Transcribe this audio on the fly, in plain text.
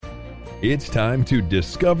It's time to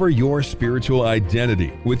discover your spiritual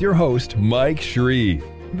identity with your host, Mike Shreve.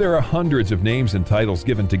 There are hundreds of names and titles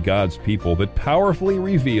given to God's people that powerfully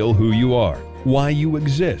reveal who you are, why you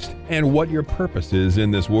exist, and what your purpose is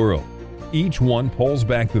in this world. Each one pulls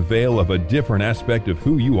back the veil of a different aspect of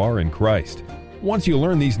who you are in Christ. Once you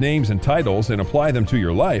learn these names and titles and apply them to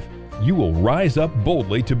your life, you will rise up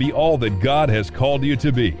boldly to be all that God has called you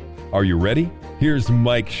to be. Are you ready? Here's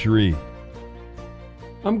Mike Shreve.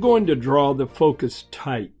 I'm going to draw the focus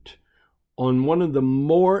tight on one of the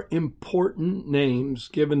more important names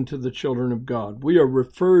given to the children of God. We are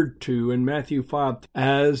referred to in Matthew 5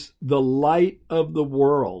 as the light of the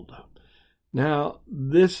world. Now,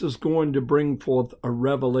 this is going to bring forth a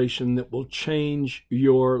revelation that will change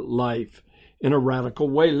your life in a radical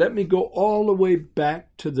way. Let me go all the way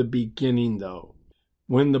back to the beginning, though.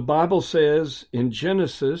 When the Bible says in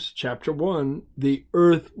Genesis chapter 1, the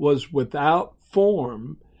earth was without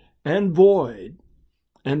form and void,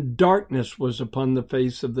 and darkness was upon the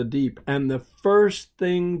face of the deep. And the first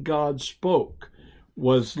thing God spoke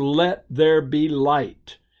was, "Let there be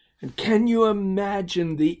light." And can you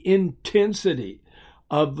imagine the intensity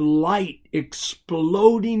of light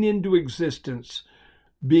exploding into existence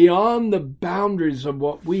beyond the boundaries of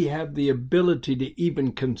what we have the ability to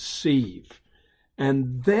even conceive?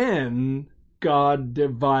 And then God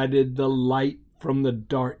divided the light from the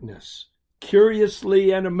darkness.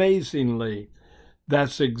 Curiously and amazingly,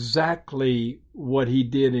 that's exactly what he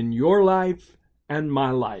did in your life and my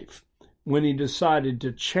life when he decided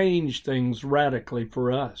to change things radically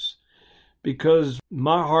for us. Because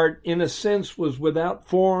my heart, in a sense, was without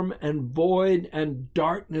form and void, and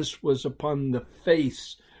darkness was upon the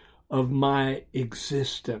face of my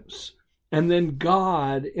existence. And then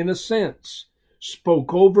God, in a sense,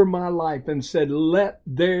 spoke over my life and said, "Let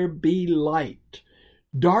there be light."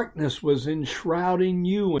 Darkness was enshrouding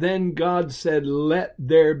you. Then God said, "Let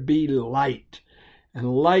there be light."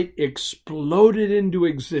 And light exploded into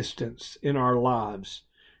existence in our lives.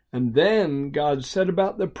 And then God set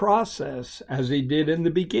about the process, as he did in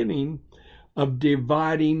the beginning, of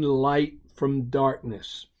dividing light from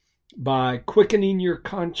darkness. By quickening your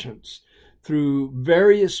conscience through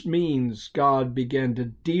various means, God began to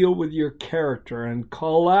deal with your character and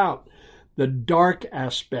call out the dark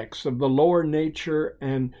aspects of the lower nature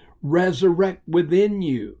and resurrect within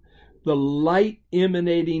you the light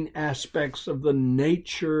emanating aspects of the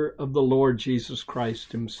nature of the Lord Jesus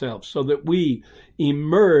Christ himself, so that we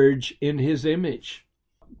emerge in his image.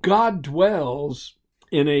 God dwells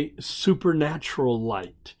in a supernatural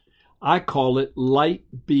light. I call it light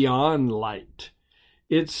beyond light.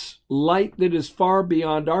 It's light that is far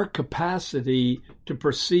beyond our capacity to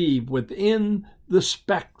perceive within the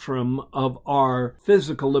spectrum of our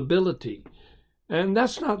physical ability. And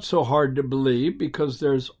that's not so hard to believe, because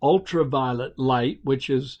there's ultraviolet light, which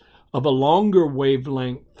is of a longer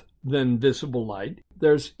wavelength than visible light.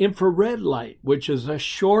 There's infrared light, which is a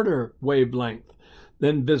shorter wavelength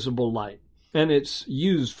than visible light, and it's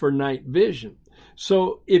used for night vision.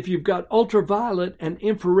 So if you've got ultraviolet and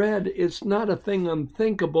infrared, it's not a thing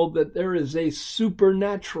unthinkable that there is a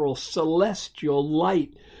supernatural, celestial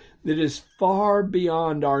light that is far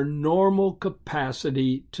beyond our normal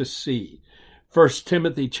capacity to see. 1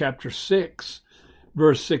 Timothy chapter 6,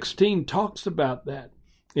 verse 16 talks about that.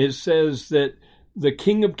 It says that the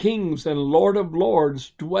King of Kings and Lord of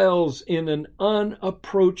Lords dwells in an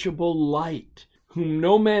unapproachable light, whom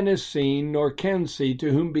no man has seen nor can see,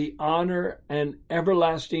 to whom be honor and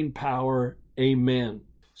everlasting power. Amen.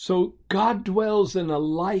 So God dwells in a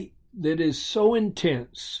light that is so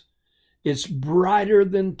intense, it's brighter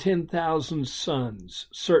than 10,000 suns,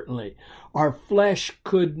 certainly. Our flesh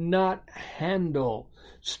could not handle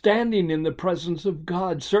standing in the presence of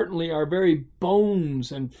God. Certainly our very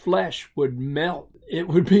bones and flesh would melt. It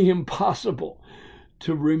would be impossible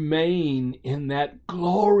to remain in that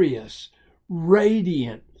glorious,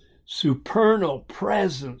 radiant, supernal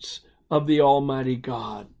presence of the Almighty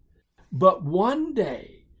God. But one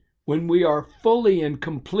day, when we are fully and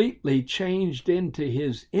completely changed into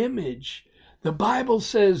his image, the Bible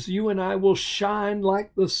says you and I will shine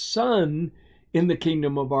like the sun in the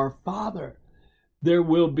kingdom of our Father. There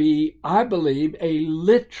will be, I believe, a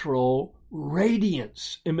literal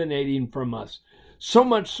radiance emanating from us. So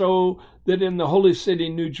much so that in the holy city,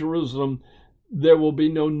 New Jerusalem, there will be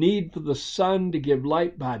no need for the sun to give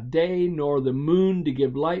light by day, nor the moon to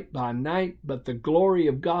give light by night, but the glory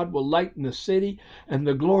of God will lighten the city, and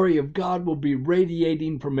the glory of God will be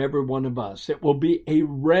radiating from every one of us. It will be a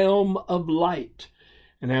realm of light.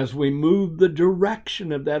 And as we move the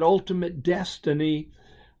direction of that ultimate destiny,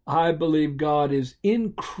 I believe God is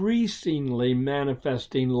increasingly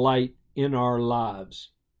manifesting light in our lives.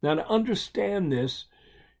 Now, to understand this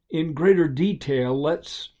in greater detail,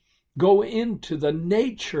 let's go into the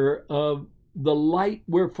nature of the light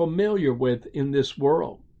we're familiar with in this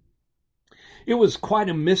world. It was quite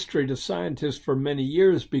a mystery to scientists for many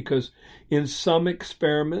years because in some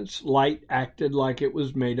experiments, light acted like it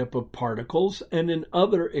was made up of particles, and in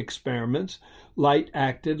other experiments, light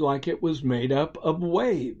acted like it was made up of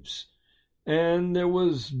waves. And there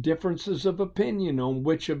was differences of opinion on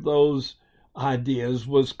which of those ideas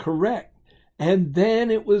was correct. And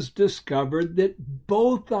then it was discovered that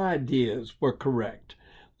both ideas were correct.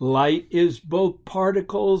 Light is both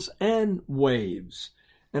particles and waves.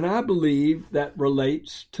 And I believe that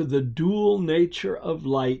relates to the dual nature of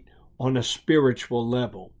light on a spiritual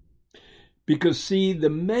level. Because, see, the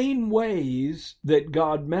main ways that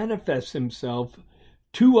God manifests himself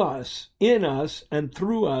to us, in us, and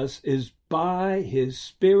through us is by his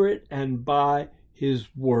Spirit and by his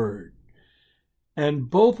Word. And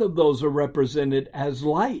both of those are represented as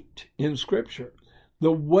light in Scripture.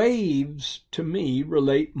 The waves, to me,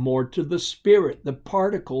 relate more to the Spirit. The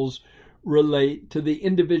particles relate to the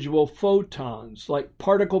individual photons, like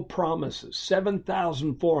particle promises,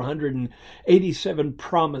 7,487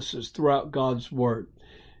 promises throughout God's Word.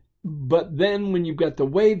 But then when you've got the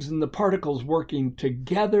waves and the particles working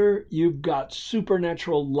together, you've got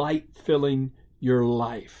supernatural light filling your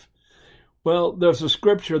life. Well, there's a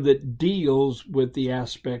scripture that deals with the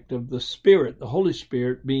aspect of the Spirit, the Holy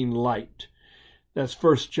Spirit being light. That's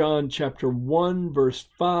 1 John chapter 1, verse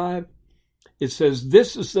 5. It says,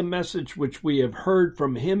 "This is the message which we have heard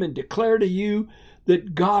from him and declare to you,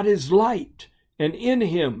 that God is light, and in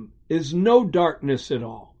him is no darkness at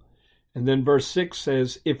all." And then verse 6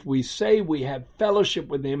 says, "If we say we have fellowship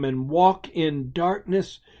with him and walk in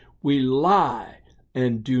darkness, we lie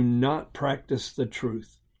and do not practice the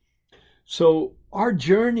truth." So our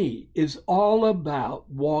journey is all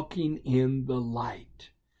about walking in the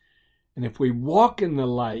light. And if we walk in the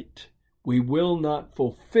light, we will not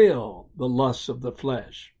fulfill the lusts of the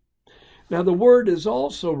flesh. Now, the Word is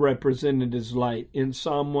also represented as light in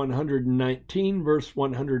Psalm 119, verse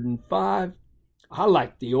 105. I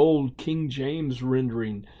like the old King James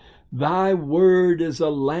rendering. "Thy word is a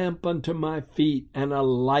lamp unto my feet and a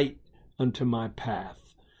light unto my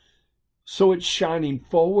path." So it's shining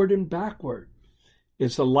forward and backward.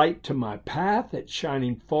 It's a light to my path. It's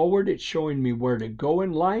shining forward. It's showing me where to go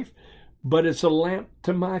in life. But it's a lamp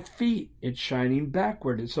to my feet. It's shining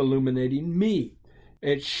backward. It's illuminating me.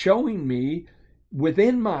 It's showing me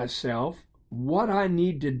within myself what I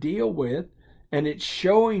need to deal with, and it's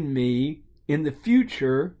showing me in the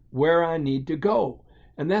future where I need to go.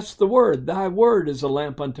 And that's the Word. Thy word is a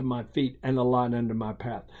lamp unto my feet and a light unto my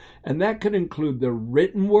path. And that could include the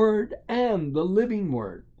written Word and the living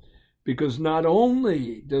Word. Because not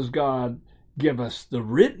only does God give us the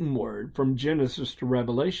written Word from Genesis to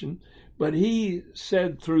Revelation, but he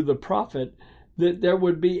said through the prophet that there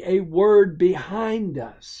would be a word behind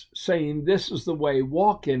us saying, "This is the way,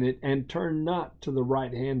 walk in it, and turn not to the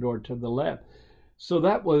right hand or to the left." So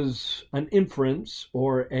that was an inference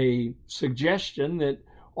or a suggestion that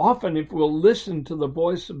often if we'll listen to the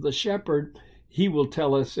voice of the shepherd, he will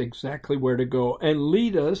tell us exactly where to go and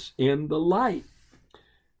lead us in the light.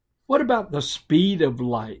 What about the speed of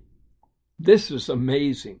light? This is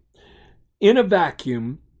amazing. In a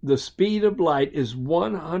vacuum, the speed of light is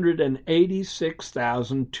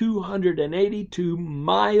 186,282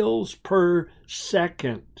 miles per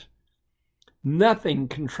second. Nothing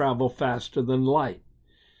can travel faster than light.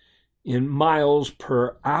 In miles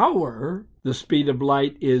per hour, the speed of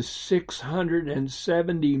light is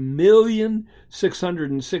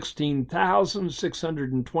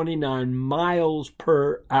 670,616,629 miles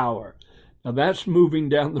per hour. Now that's moving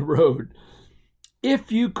down the road.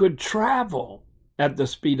 If you could travel at the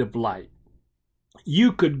speed of light,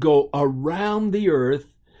 you could go around the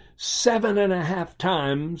earth 7.5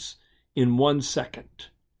 times in 1 second.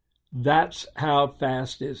 That's how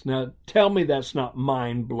fast it is. Now, tell me that's not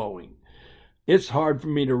mind-blowing. It's hard for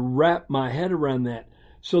me to wrap my head around that.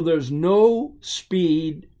 So there's no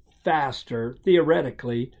speed faster,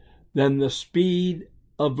 theoretically, than the speed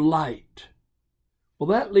of light. Well,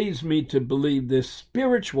 that leads me to believe this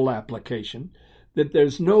spiritual application, that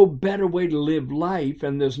there's no better way to live life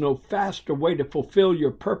and there's no faster way to fulfill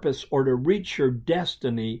your purpose or to reach your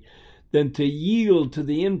destiny than to yield to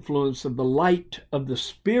the influence of the light of the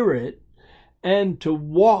Spirit and to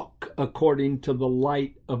walk according to the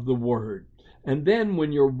light of the Word. And then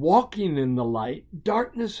when you're walking in the light,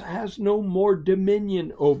 darkness has no more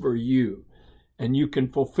dominion over you. and you can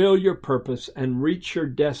fulfill your purpose and reach your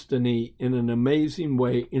destiny in an amazing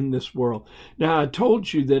way in this world. Now, I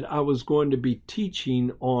told you that I was going to be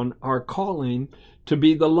teaching on our calling to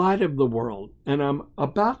be the light of the world, and I'm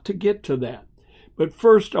about to get to that. But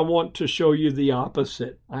first, I want to show you the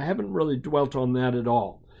opposite. I haven't really dwelt on that at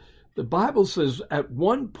all. The Bible says at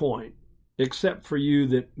one point, except for you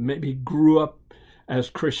that maybe grew up as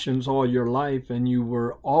Christians all your life and you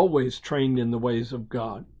were always trained in the ways of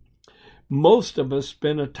God, most of us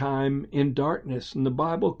spend a time in darkness, and the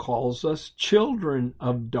Bible calls us children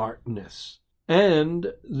of darkness,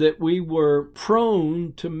 and that we were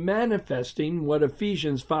prone to manifesting what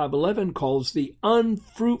Ephesians 5:11 calls the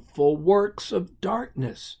unfruitful works of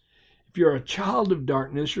darkness. If you're a child of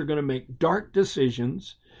darkness, you're going to make dark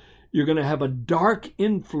decisions, you're going to have a dark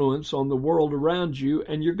influence on the world around you,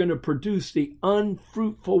 and you're going to produce the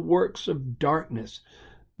unfruitful works of darkness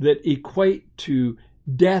that equate to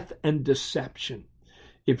death and deception.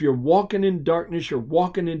 If you're walking in darkness, you're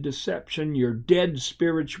walking in deception, you're dead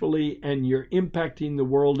spiritually, and you're impacting the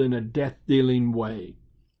world in a death-dealing way.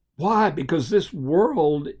 Why? Because this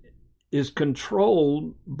world is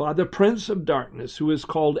controlled by the prince of darkness, who is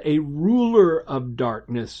called a ruler of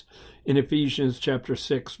darkness in Ephesians chapter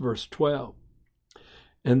 6, verse 12.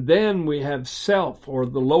 And then we have self, or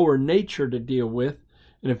the lower nature, to deal with.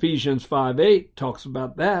 And Ephesians 5:8 talks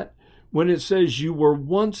about that, when it says you were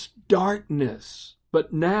once darkness,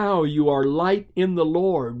 but now you are light in the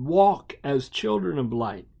Lord. Walk as children of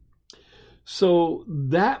light. So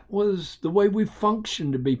that was the way we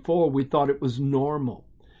functioned before. We thought it was normal.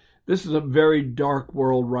 This is a very dark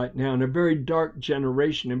world right now, and a very dark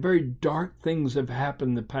generation, and very dark things have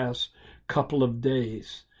happened the past couple of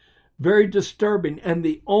days. Very disturbing, and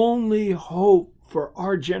the only hope for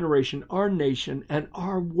our generation, our nation, and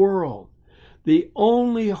our world, the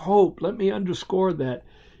only hope, let me underscore that,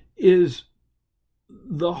 is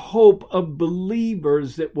the hope of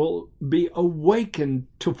believers that will be awakened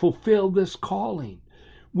to fulfill this calling.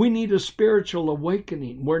 We need a spiritual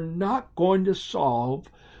awakening. We're not going to solve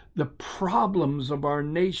the problems of our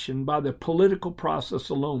nation by the political process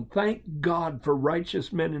alone. Thank God for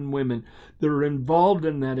righteous men and women that are involved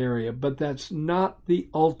in that area, but that's not the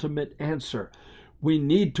ultimate answer. We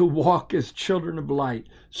need to walk as children of light,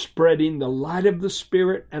 spreading the light of the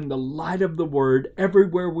Spirit and the light of the Word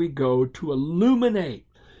everywhere we go to illuminate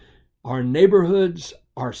our neighborhoods,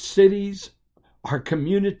 our cities, our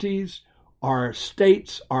communities, our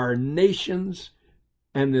states, our nations,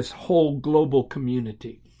 and this whole global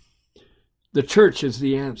community. The church is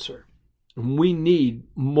the answer. And we need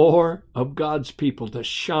more of God's people to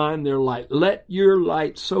shine their light. Let your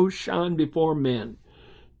light so shine before men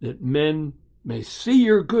that men may see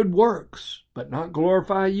your good works, but not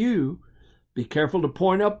glorify you. Be careful to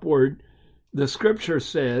point upward. The scripture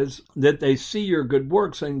says that they see your good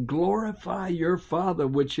works and glorify your Father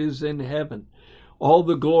which is in heaven. All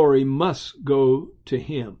the glory must go to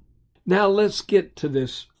him. Now let's get to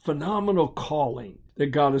this phenomenal calling that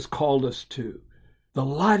God has called us to. The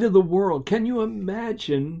light of the world. Can you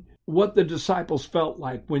imagine what the disciples felt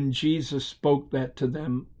like when Jesus spoke that to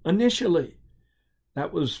them initially?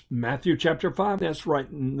 That was Matthew chapter 5. That's right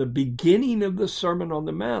in the beginning of the Sermon on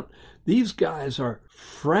the Mount. These guys are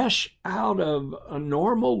fresh out of a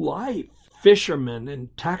normal life. Fishermen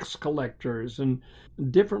and tax collectors and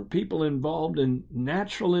different people involved in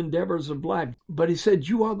natural endeavors of life. But he said,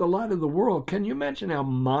 you are the light of the world. Can you imagine how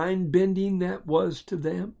mind-bending that was to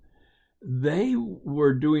them? They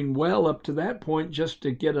were doing well up to that point just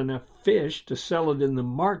to get enough fish to sell it in the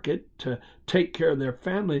market, to take care of their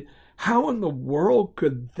family. How in the world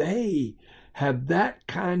could they have that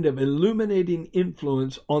kind of illuminating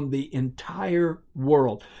influence on the entire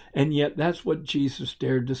world? And yet that's what Jesus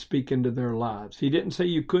dared to speak into their lives. He didn't say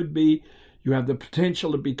you could be, you have the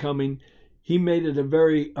potential of becoming. He made it a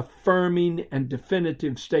very affirming and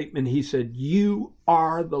definitive statement. He said, you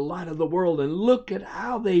are the light of the world. And look at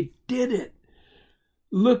how they did it.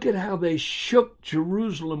 Look at how they shook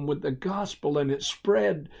Jerusalem with the gospel, and it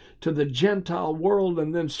spread to the Gentile world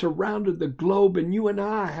and then surrounded the globe. And you and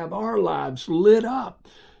I have our lives lit up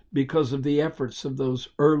because of the efforts of those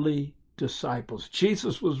early disciples.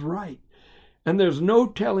 Jesus was right. And there's no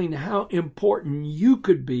telling how important you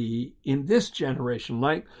could be in this generation.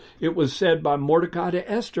 Like it was said by Mordecai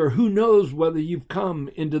to Esther, who knows whether you've come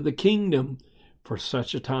into the kingdom for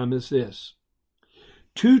such a time as this.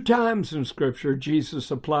 2 times in Scripture,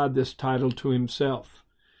 Jesus applied this title to himself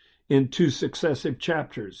in 2 successive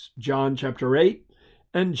chapters, John chapter 8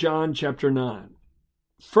 and John chapter 9.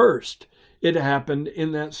 First, it happened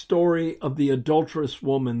in that story of the adulterous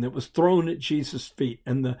woman that was thrown at Jesus' feet,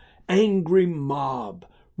 and the angry mob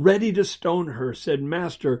ready to stone her, said,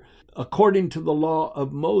 Master, according to the law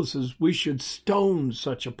of Moses, we should stone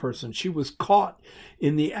such a person. She was caught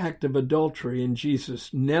in the act of adultery, and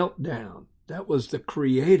Jesus knelt down. That was the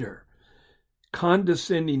Creator,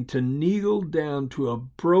 condescending to kneel down to a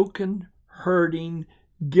broken, hurting,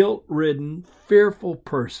 guilt-ridden, fearful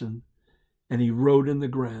person, and he wrote in the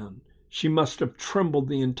ground. She must have trembled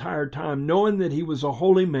the entire time, knowing that he was a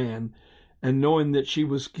holy man and knowing that she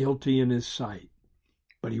was guilty in his sight.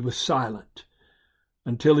 But he was silent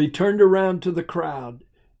until he turned around to the crowd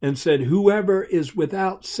and said, Whoever is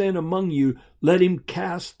without sin among you, let him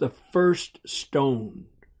cast the first stone.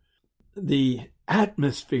 The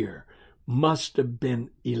atmosphere must have been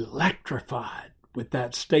electrified with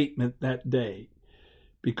that statement that day,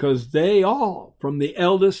 because they all, from the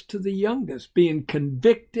eldest to the youngest, being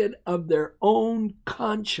convicted of their own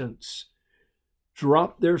conscience,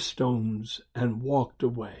 dropped their stones and walked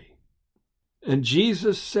away. And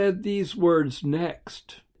Jesus said these words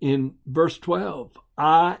next in verse 12,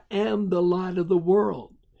 I am the light of the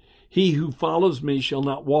world. He who follows me shall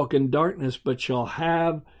not walk in darkness, but shall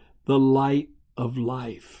have the light of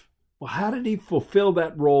life. Well, how did he fulfill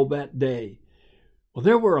that role that day? Well,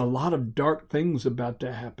 there were a lot of dark things about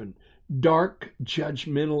to happen. Dark,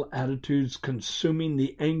 judgmental attitudes consuming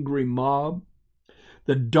the angry mob.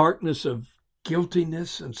 The darkness of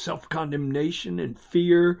guiltiness and self-condemnation and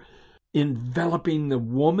fear enveloping the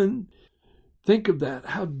woman. Think of that,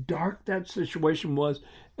 how dark that situation was.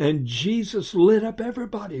 And Jesus lit up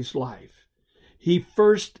everybody's life. He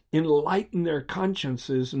first enlightened their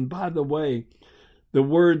consciences. And by the way, the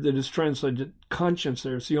word that is translated conscience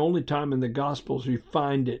there, it's the only time in the Gospels you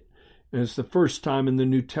find it. And it's the first time in the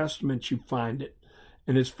New Testament you find it.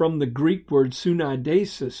 And it's from the Greek word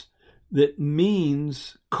sunaidesis that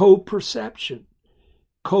means co-perception.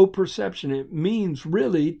 Co-perception, it means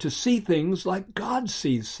really to see things like God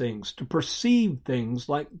sees things, to perceive things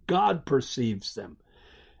like God perceives them.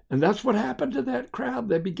 And that's what happened to that crowd.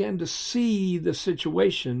 They began to see the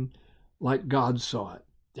situation like God saw it.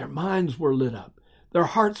 Their minds were lit up. Their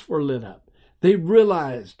hearts were lit up. They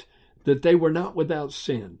realized that they were not without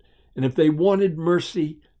sin. And if they wanted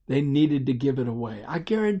mercy, they needed to give it away. I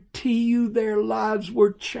guarantee you their lives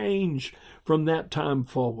were changed from that time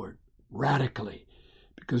forward, radically,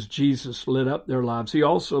 because Jesus lit up their lives. He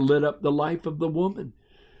also lit up the life of the woman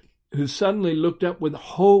who suddenly looked up with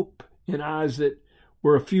hope in eyes that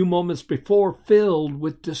were a few moments before filled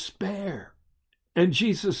with despair. And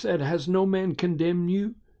Jesus said, Has no man condemned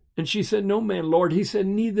you? And she said, No man, Lord. He said,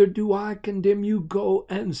 Neither do I condemn you. Go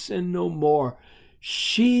and sin no more.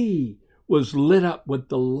 She was lit up with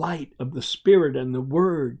the light of the Spirit and the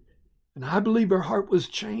Word. And I believe her heart was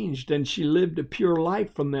changed, and she lived a pure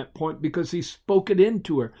life from that point because he spoke it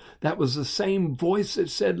into her. That was the same voice that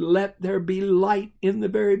said, Let there be light in the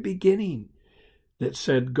very beginning, that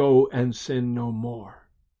said, Go and sin no more.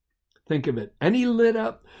 Think of it. And he lit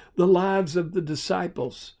up the lives of the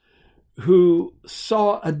disciples who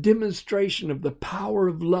saw a demonstration of the power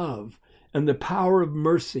of love and the power of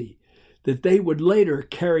mercy that they would later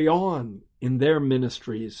carry on in their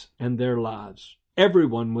ministries and their lives.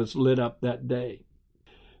 Everyone was lit up that day.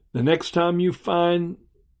 The next time you find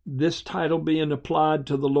this title being applied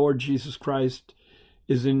to the Lord Jesus Christ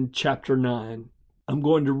is in chapter 9. I'm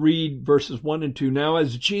going to read verses 1 and 2. Now,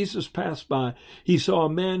 as Jesus passed by, he saw a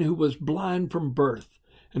man who was blind from birth,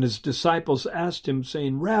 and his disciples asked him,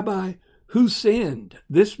 saying, Rabbi, who sinned,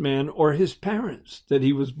 this man or his parents, that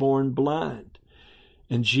he was born blind?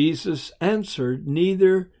 And Jesus answered,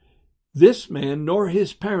 Neither this man nor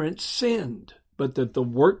his parents sinned, but that the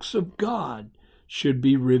works of God should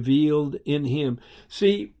be revealed in him.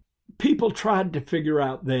 See, people tried to figure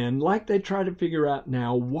out then, like they try to figure out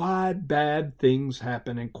now, why bad things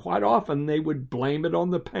happen. And quite often they would blame it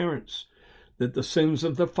on the parents, that the sins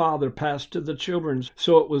of the father passed to the children.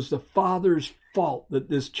 So it was the father's fault that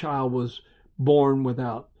this child was born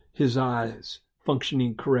without his eyes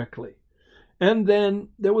functioning correctly. And then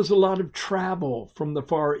there was a lot of travel from the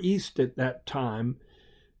Far East at that time.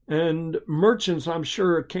 And merchants, I'm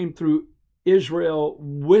sure, came through Israel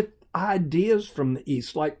with ideas from the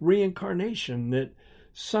East, like reincarnation, that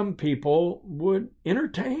some people would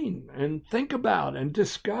entertain and think about and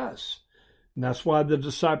discuss. And that's why the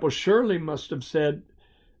disciples surely must have said,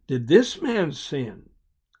 Did this man sin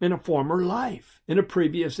in a former life, in a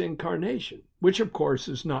previous incarnation? Which, of course,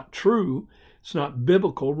 is not true. It's not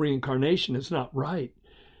biblical. Reincarnation is not right.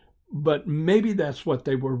 But maybe that's what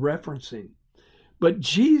they were referencing. But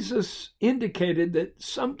Jesus indicated that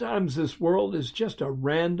sometimes this world is just a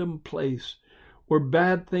random place where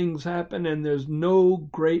bad things happen and there's no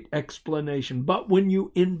great explanation. But when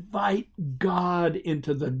you invite God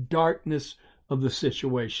into the darkness of the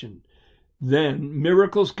situation, then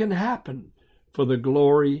miracles can happen for the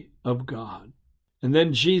glory of God. And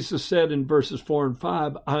then Jesus said in verses 4 and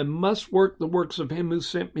 5, I must work the works of him who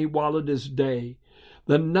sent me while it is day.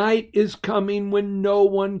 The night is coming when no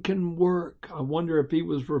one can work. I wonder if he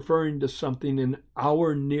was referring to something in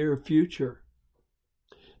our near future.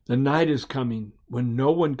 The night is coming when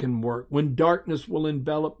no one can work, when darkness will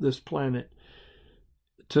envelop this planet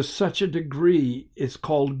to such a degree it's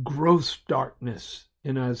called gross darkness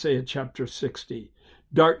in Isaiah chapter 60.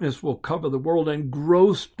 Darkness will cover the world and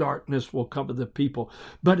gross darkness will cover the people.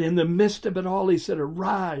 But in the midst of it all, he said,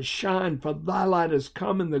 arise, shine, for thy light has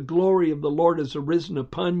come and the glory of the Lord has arisen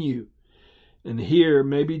upon you. And here,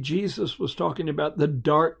 maybe Jesus was talking about the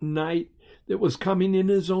dark night that was coming in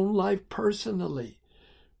his own life personally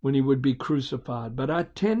when he would be crucified. But I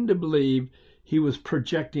tend to believe he was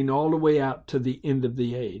projecting all the way out to the end of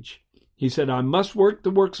the age. He said, I must work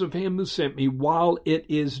the works of him who sent me while it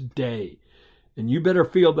is day. And you better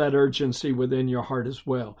feel that urgency within your heart as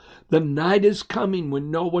well. The night is coming when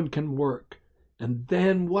no one can work. And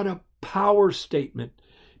then what a power statement.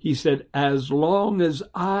 He said, as long as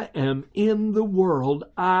I am in the world,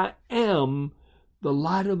 I am the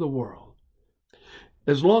light of the world.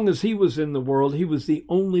 As long as he was in the world, he was the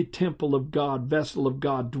only temple of God, vessel of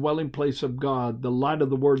God, dwelling place of God. The light of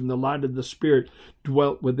the Word and the light of the Spirit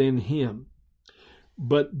dwelt within him.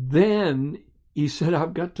 But then he said,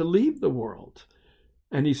 I've got to leave the world.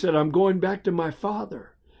 And he said, I'm going back to my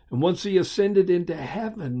Father. And once he ascended into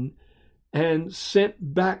heaven and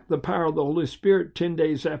sent back the power of the Holy Spirit 10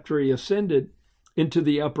 days after he ascended into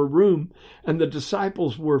the upper room, and the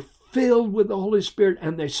disciples were filled with the Holy Spirit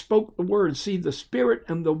and they spoke the word. See, the Spirit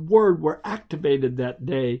and the Word were activated that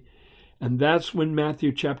day. And that's when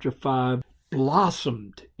Matthew chapter 5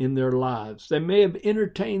 blossomed in their lives. They may have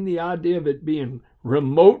entertained the idea of it being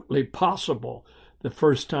remotely possible the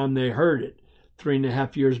first time they heard it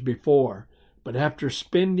 3.5 years before. But after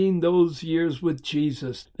spending those years with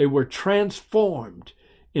Jesus, they were transformed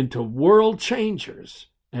into world changers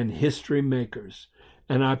and history makers.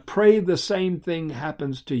 And I pray the same thing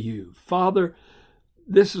happens to you. Father,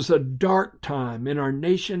 this is a dark time in our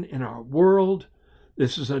nation, in our world.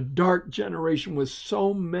 This is a dark generation with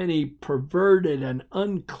so many perverted and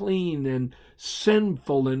unclean and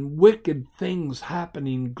sinful and wicked things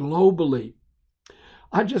happening globally.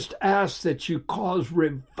 I just ask that you cause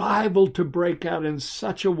revival to break out in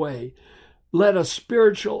such a way. Let a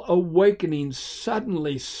spiritual awakening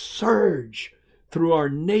suddenly surge through our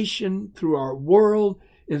nation, through our world,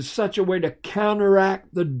 in such a way to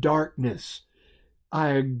counteract the darkness. I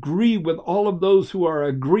agree with all of those who are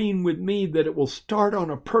agreeing with me that it will start on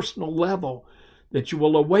a personal level, that you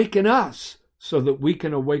will awaken us so that we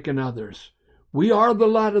can awaken others. We are the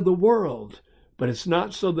light of the world, but it's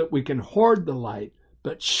not so that we can hoard the light,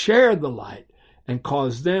 but share the light and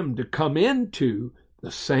cause them to come into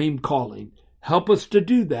the same calling. Help us to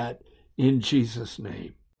do that in Jesus'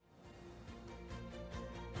 name.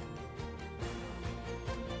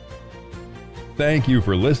 Thank you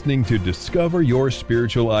for listening to Discover Your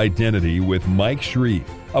Spiritual Identity with Mike Shreve,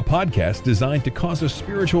 a podcast designed to cause a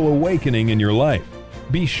spiritual awakening in your life.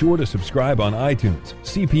 Be sure to subscribe on iTunes,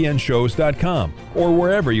 cpnshows.com, or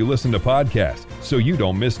wherever you listen to podcasts so you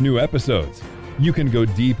don't miss new episodes. You can go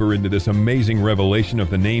deeper into this amazing revelation of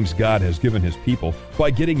the names God has given His people by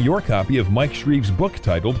getting your copy of Mike Shreve's book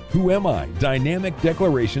titled, Who Am I? Dynamic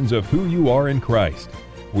Declarations of Who You Are in Christ.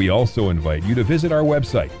 We also invite you to visit our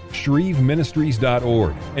website,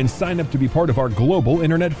 shreveministries.org, and sign up to be part of our global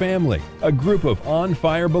internet family, a group of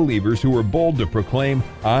on-fire believers who are bold to proclaim,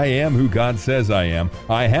 I am who God says I am,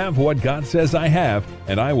 I have what God says I have,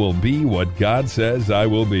 and I will be what God says I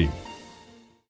will be.